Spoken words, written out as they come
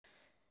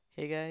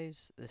Hey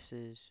guys, this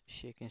is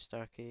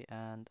ShakinStarkyyyy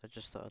and I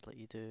just thought I'd let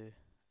you do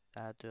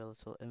a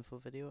little info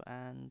video,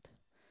 and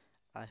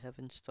I have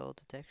installed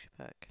the texture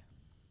pack.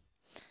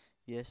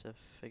 Yes, I've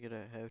figured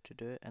out how to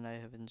do it, and I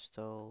have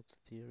installed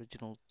the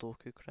original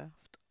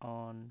Dokucraft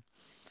on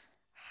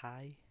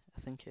high,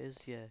 I think it is,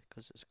 yeah,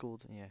 because it's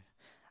golden, yeah,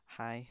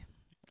 high.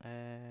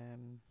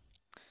 Um,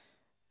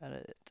 and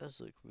it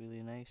does look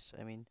really nice.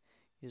 I mean,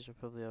 yous are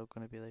probably all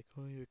going to be like,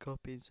 "Oh, you're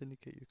copying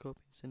Syndicate, you're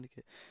copying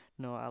Syndicate."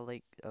 No, I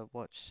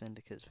watched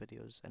Syndicate's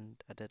videos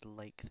and I did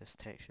like this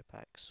texture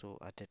pack, so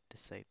I did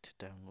decide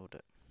to download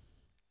it.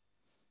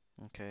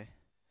 Okay.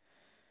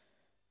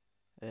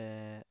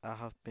 I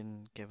have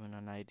been given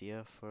an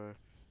idea for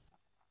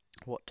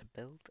what to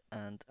build,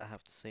 and I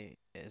have to say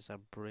it is a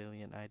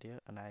brilliant idea,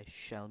 and I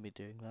shall be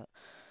doing that.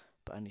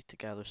 But I need to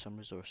gather some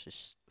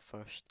resources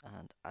first,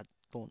 and I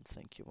don't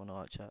think you want to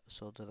watch that,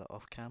 so I'll do that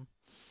off cam.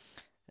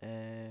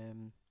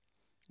 Um,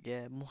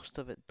 Yeah, most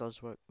of it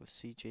does work with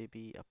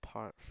CJB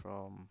apart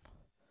from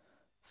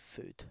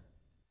food.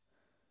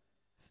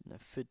 Now,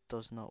 food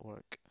does not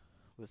work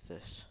with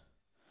this.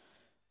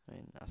 I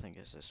mean, I think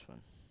it's this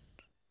one.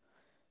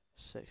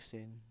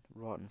 16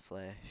 rotten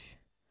flesh,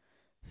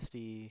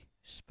 3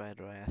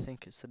 spider eye. I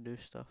think it's the new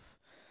stuff,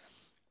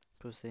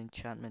 because the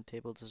enchantment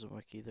table doesn't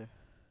work either.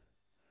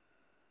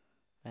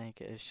 I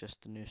think it is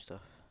just the new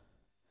stuff.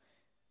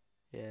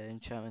 Yeah, the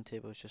enchantment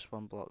table is just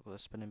one block with a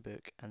spinning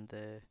book, and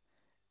the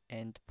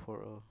end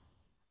portal,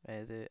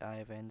 the Eye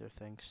of Ender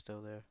thing's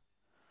still there.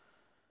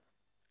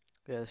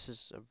 Yeah, this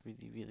is a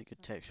really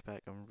good texture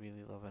pack. I'm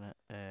really loving it.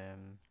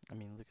 I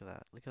mean, look at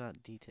that. Look at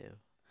that detail.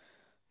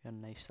 How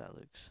nice that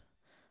looks.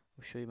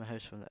 I'll show you my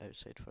house from the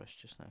outside first,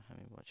 just now. I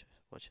mean, watch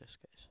this,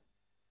 guys.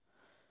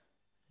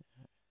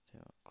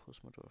 Yeah, I'll close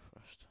my door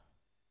first.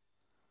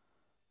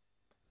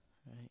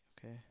 Right,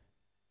 okay.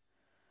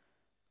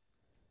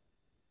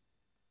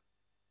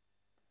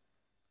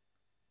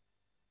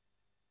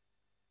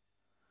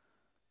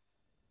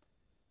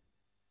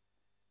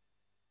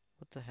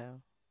 What the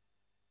hell?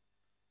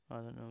 Oh,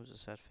 I don't know. It was a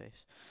sad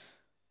face.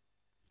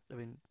 I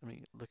mean,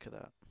 look at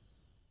that.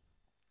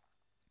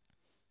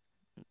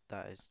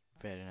 That is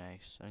very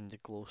nice. I mean, the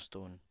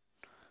glowstone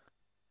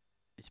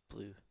is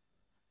blue.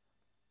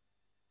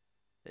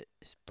 It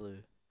is blue.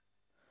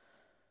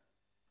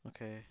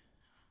 Okay.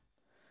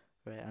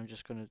 Right,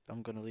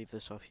 I'm gonna leave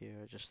this off here.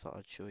 I just thought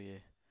I'd show you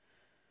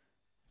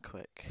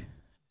quick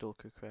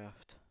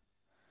Dokucraft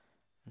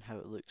and how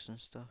it looks and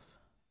stuff.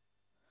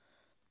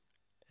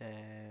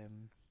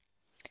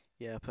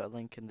 Yeah, I put a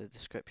link in the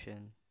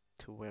description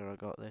to where I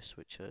got this,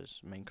 which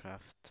is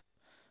Minecraft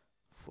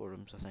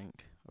forums, I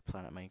think, or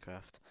Planet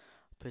Minecraft.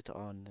 Put it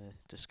on the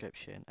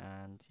description,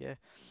 and yeah,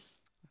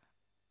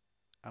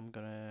 I'm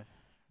gonna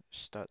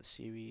start the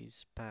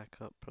series back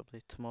up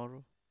probably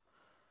tomorrow,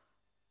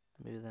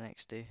 maybe the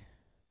next day.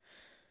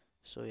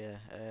 So yeah,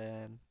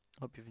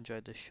 hope you've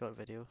enjoyed this short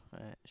video.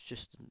 It's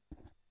just an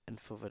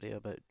info video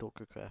about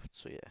Dokucraft,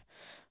 so yeah,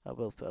 I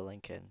will put a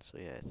link in. So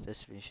yeah,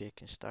 this has been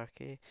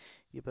ShakinStarkyyyy.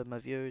 You've been my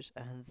viewers,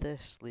 and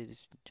this,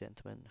 ladies and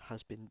gentlemen,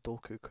 has been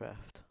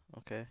Dokucraft.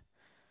 Okay.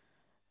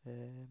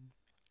 Um,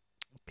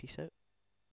 Peace out.